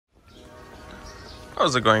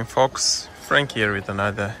How's it going, folks? Frank here with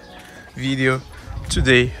another video.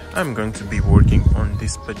 Today I'm going to be working on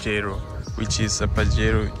this Pajero, which is a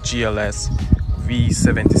Pajero GLS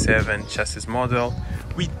V77 chassis model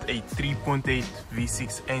with a 3.8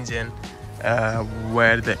 V6 engine,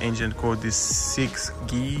 where the engine code is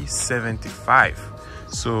 6G75.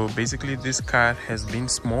 So basically this car has been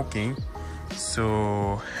smoking,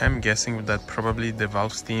 so I'm guessing that probably the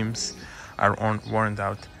valve steams are worn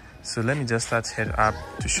out. So let me just start head up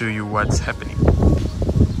to show you what's happening.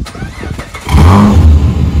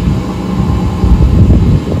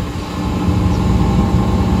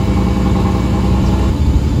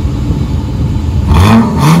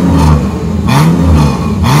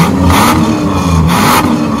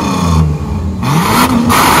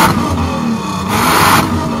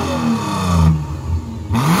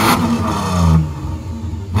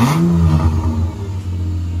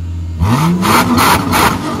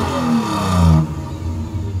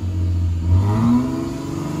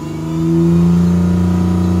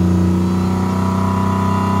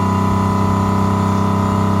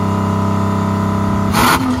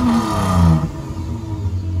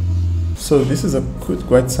 So this is a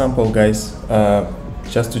quite sample, guys,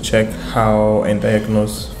 just to check how and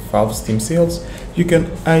diagnose valve steam seals. You can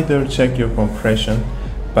either check your compression,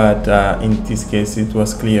 but in this case it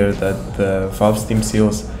was clear that the valve steam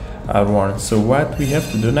seals are worn. So what we have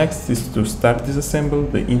to do next is to start disassemble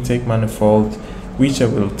the intake manifold, which I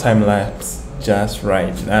will time lapse just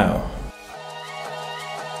right now.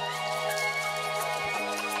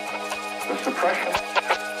 The suppression,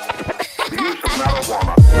 the use of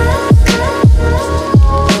marijuana.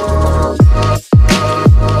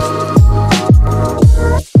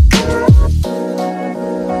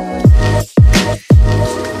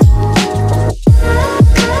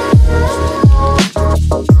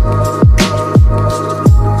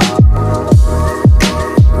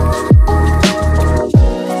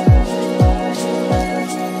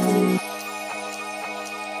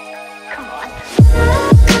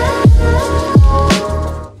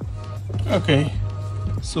 Okay,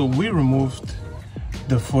 so we removed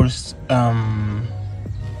the first valve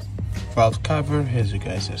cover, as you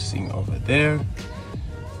guys are seeing over there.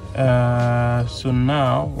 So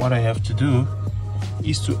now what I have to do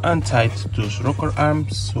is to untight those rocker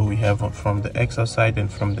arms. So we have from the exhaust side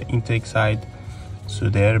and from the intake side, so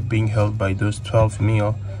they're being held by those 12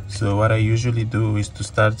 mil. So what I usually do is to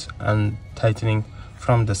start untightening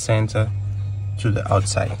from the center to the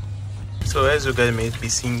outside. So as you guys may be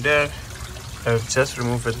seeing there, I've just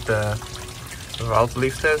removed the valve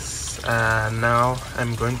lifters, and now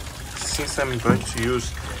since I'm going to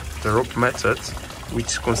use the rope method,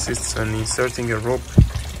 which consists in inserting a rope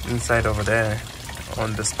inside over there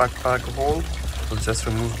on the spark plug hole, I'll just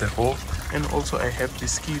remove the hole. And also I have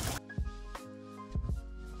this kit,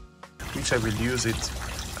 which I will use it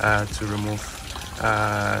to remove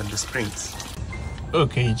the springs.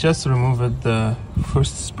 Okay, just removed the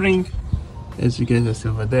first spring, as you guys see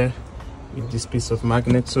over there, with this piece of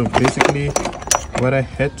magnet. So basically what I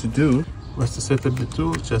had to do was to set up the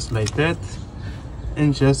tool just like that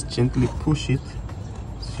and just gently push it,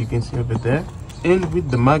 as you can see over there, and with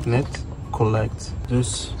the magnet collect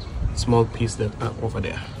those small pieces that are over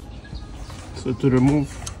there. So to remove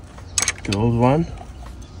the old one,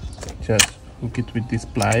 just hook it with this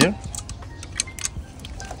plier.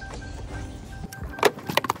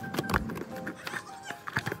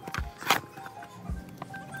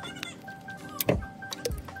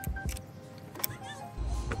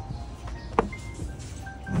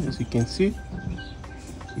 As you can see,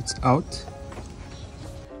 it's out.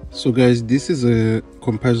 So guys, this is a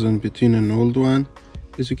comparison between an old one.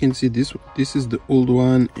 As you can see, this is the old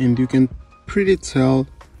one, and you can pretty tell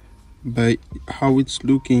by how it's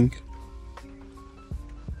looking.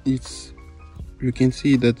 You can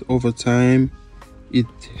see that over time it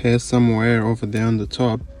has some wear over there on the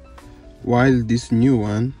top, while this new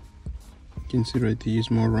one, you can see right here, is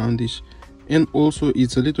more roundish, and also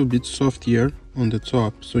it's a little bit softer on the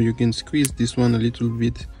top, so you can squeeze this one a little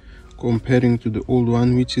bit comparing to the old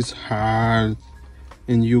one, which is hard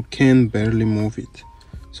and you can barely move it.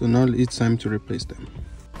 So now it's time to replace them.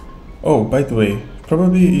 Oh, by the way,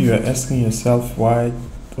 probably you are asking yourself what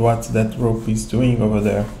that rope is doing over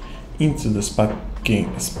there into the spark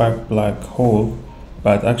plug hole,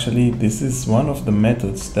 but actually this is one of the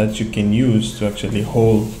methods that you can use to actually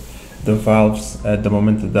hold the valves at the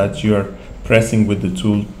moment that you are pressing with the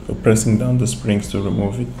tool, pressing down the springs to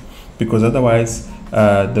remove it, because otherwise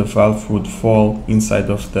the valve would fall inside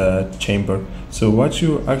of the chamber. So what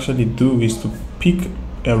you actually do is to pick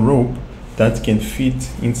a rope that can fit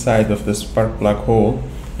inside of the spark plug hole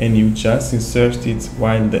and you just insert it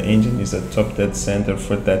while the engine is at top dead center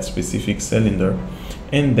for that specific cylinder,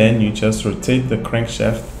 and then you just rotate the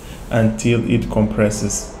crankshaft until it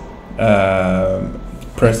compresses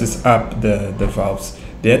presses up the valves.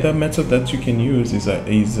 The other method that you can use is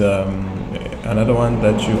another one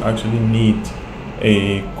that you actually need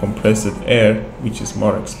a compressed air, which is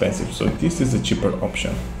more expensive. So this is a cheaper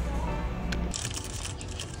option.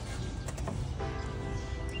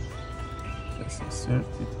 Just insert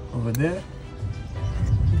it over there,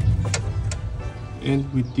 and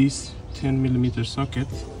with this 10mm socket,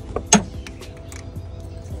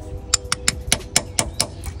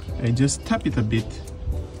 I just tap it a bit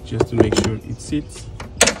just to make sure it sits.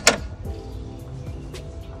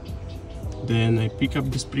 Then I pick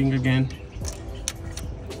up the spring again,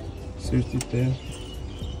 insert it there,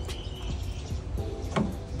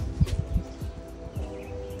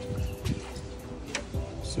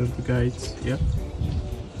 insert the guides, yeah.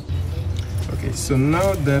 Okay, so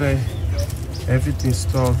now that I have it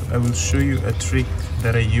installed, I will show you a trick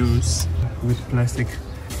that I use with plastic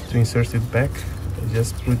to insert it back. I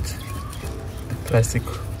just put the plastic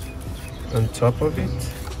on top of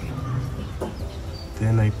it,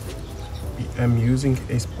 then I'm using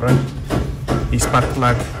a spark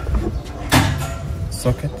plug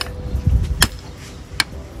socket,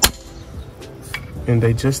 and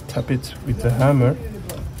I just tap it with a hammer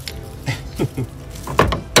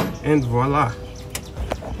and voila,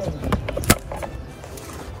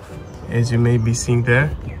 as you may be seeing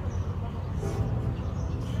there,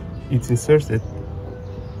 it's inserted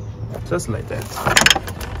just like that.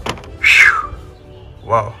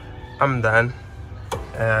 Wow, I'm done.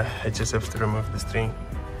 I just have to remove the string,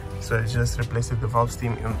 so I just replaced the valve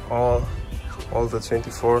stem in all the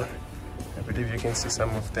 24. I believe you can see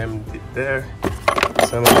some of them there,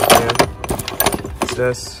 some of them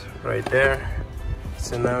just right there.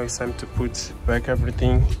 So now it's time to put back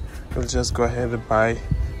everything. We'll just go ahead and buy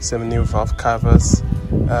some new valve covers.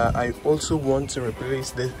 I also want to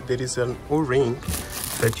replace there is an O-ring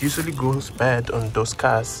that usually goes bad on those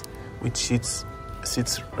cars, which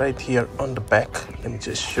sits right here on the back. Let me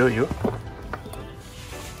just show you.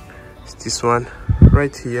 It's this one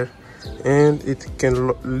right here, and it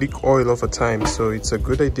can leak oil over time, so it's a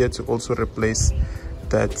good idea to also replace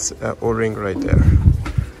that O-ring right there.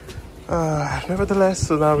 Nevertheless,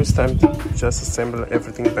 so now it's time to just assemble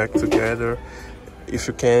everything back together. If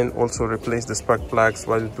you can, also replace the spark plugs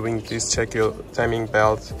while doing this. Check your timing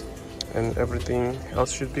belt, and everything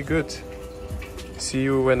else should be good. See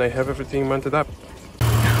you when I have everything mounted up.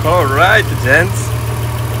 Alright, gents,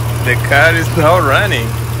 the car is now running.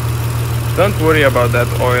 Don't worry about that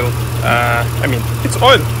oil. I mean, it's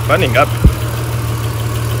oil running up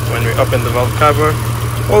when we open the valve cover.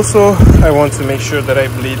 Also, I want to make sure that I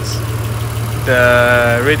bleed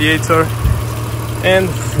the radiator, and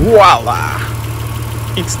voila,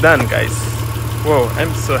 it's done, guys. Whoa,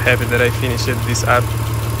 I'm so happy that I finished this up.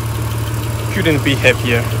 Couldn't be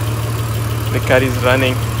happier. The car is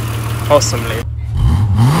running awesomely.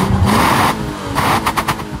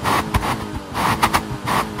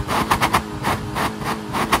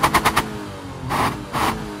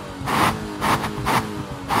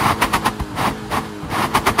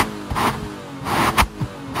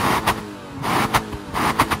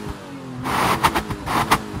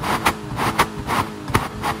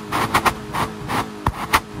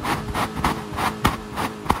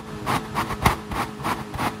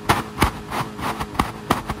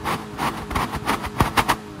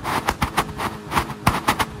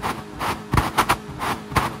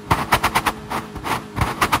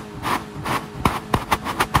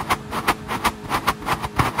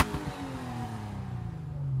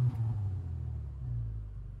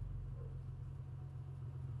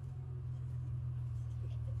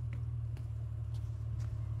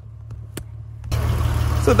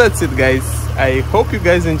 So that's it, guys. I hope you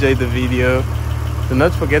guys enjoyed the video. Do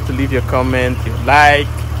not forget to leave your comment, your like,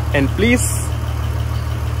 and please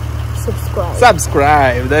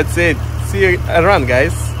subscribe. That's it. See you around,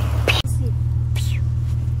 guys.